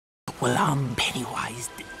Well, I'm Pennywise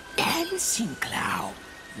the dancing clown.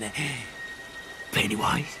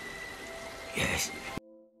 Pennywise? Yes.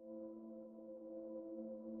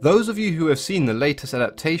 Those of you who have seen the latest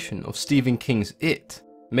adaptation of Stephen King's It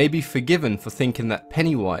may be forgiven for thinking that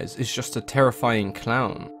Pennywise is just a terrifying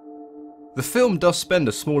clown. The film does spend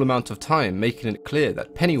a small amount of time making it clear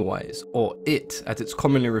that Pennywise, or It as it's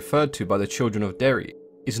commonly referred to by the children of Derry,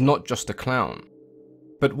 is not just a clown.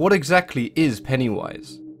 But what exactly is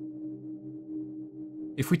Pennywise?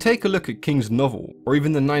 If we take a look at King's novel, or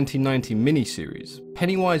even the 1990 miniseries,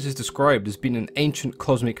 Pennywise is described as being an ancient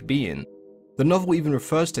cosmic being. The novel even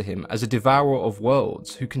refers to him as a devourer of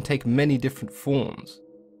worlds who can take many different forms.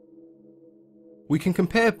 We can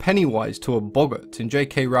compare Pennywise to a boggart in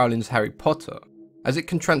J.K. Rowling's Harry Potter, as it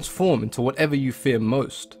can transform into whatever you fear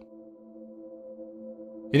most.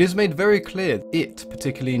 It is made very clear It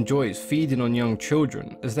particularly enjoys feeding on young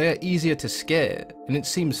children as they are easier to scare, and it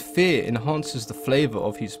seems fear enhances the flavour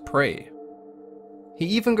of his prey. He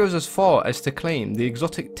even goes as far as to claim the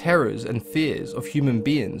exotic terrors and fears of human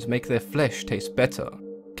beings make their flesh taste better,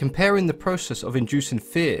 comparing the process of inducing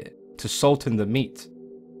fear to salting the meat.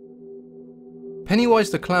 Pennywise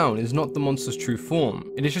the clown is not the monster's true form,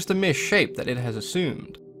 it is just a mere shape that it has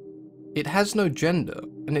assumed. It has no gender,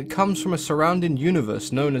 and it comes from a surrounding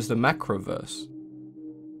universe known as the Macroverse.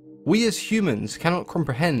 We as humans cannot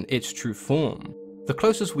comprehend its true form. The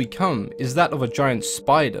closest we come is that of a giant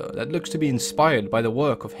spider that looks to be inspired by the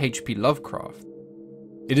work of H.P. Lovecraft.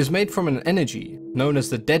 It is made from an energy known as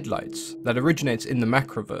the Deadlights that originates in the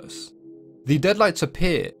Macroverse. The Deadlights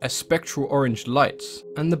appear as spectral orange lights,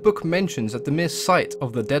 and the book mentions that the mere sight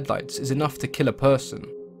of the Deadlights is enough to kill a person.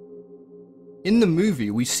 In the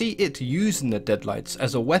movie, we see it using the Deadlights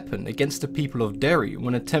as a weapon against the people of Derry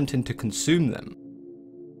when attempting to consume them.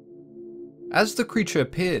 As the creature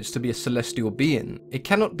appears to be a celestial being, it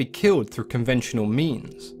cannot be killed through conventional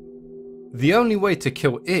means. The only way to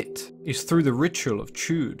kill it is through the ritual of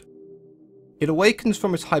Chewed. It awakens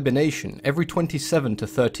from its hibernation every 27 to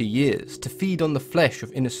 30 years to feed on the flesh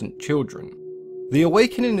of innocent children. The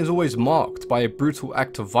awakening is always marked by a brutal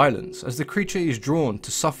act of violence as the creature is drawn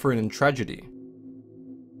to suffering and tragedy.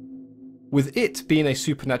 With it being a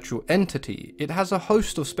supernatural entity, it has a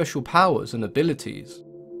host of special powers and abilities,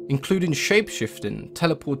 including shapeshifting,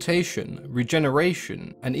 teleportation,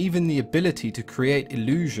 regeneration, and even the ability to create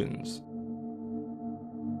illusions.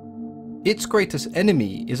 Its greatest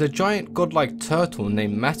enemy is a giant godlike turtle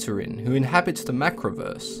named Maturin who inhabits the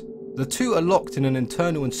Macroverse. The two are locked in an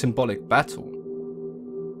internal and symbolic battle.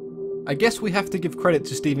 I guess we have to give credit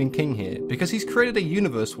to Stephen King here, because he's created a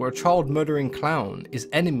universe where a child murdering clown is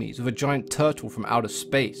enemies of a giant turtle from outer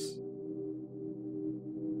space.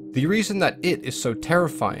 The reason that it is so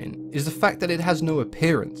terrifying is the fact that it has no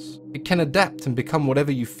appearance. It can adapt and become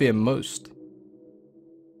whatever you fear most.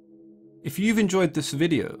 If you've enjoyed this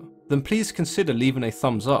video, then please consider leaving a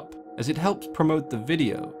thumbs up, as it helps promote the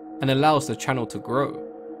video and allows the channel to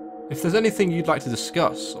grow. If there's anything you'd like to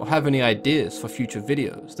discuss or have any ideas for future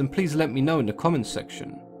videos, then please let me know in the comments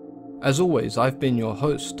section. As always, I've been your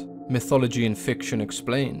host, Mythology and Fiction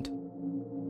Explained.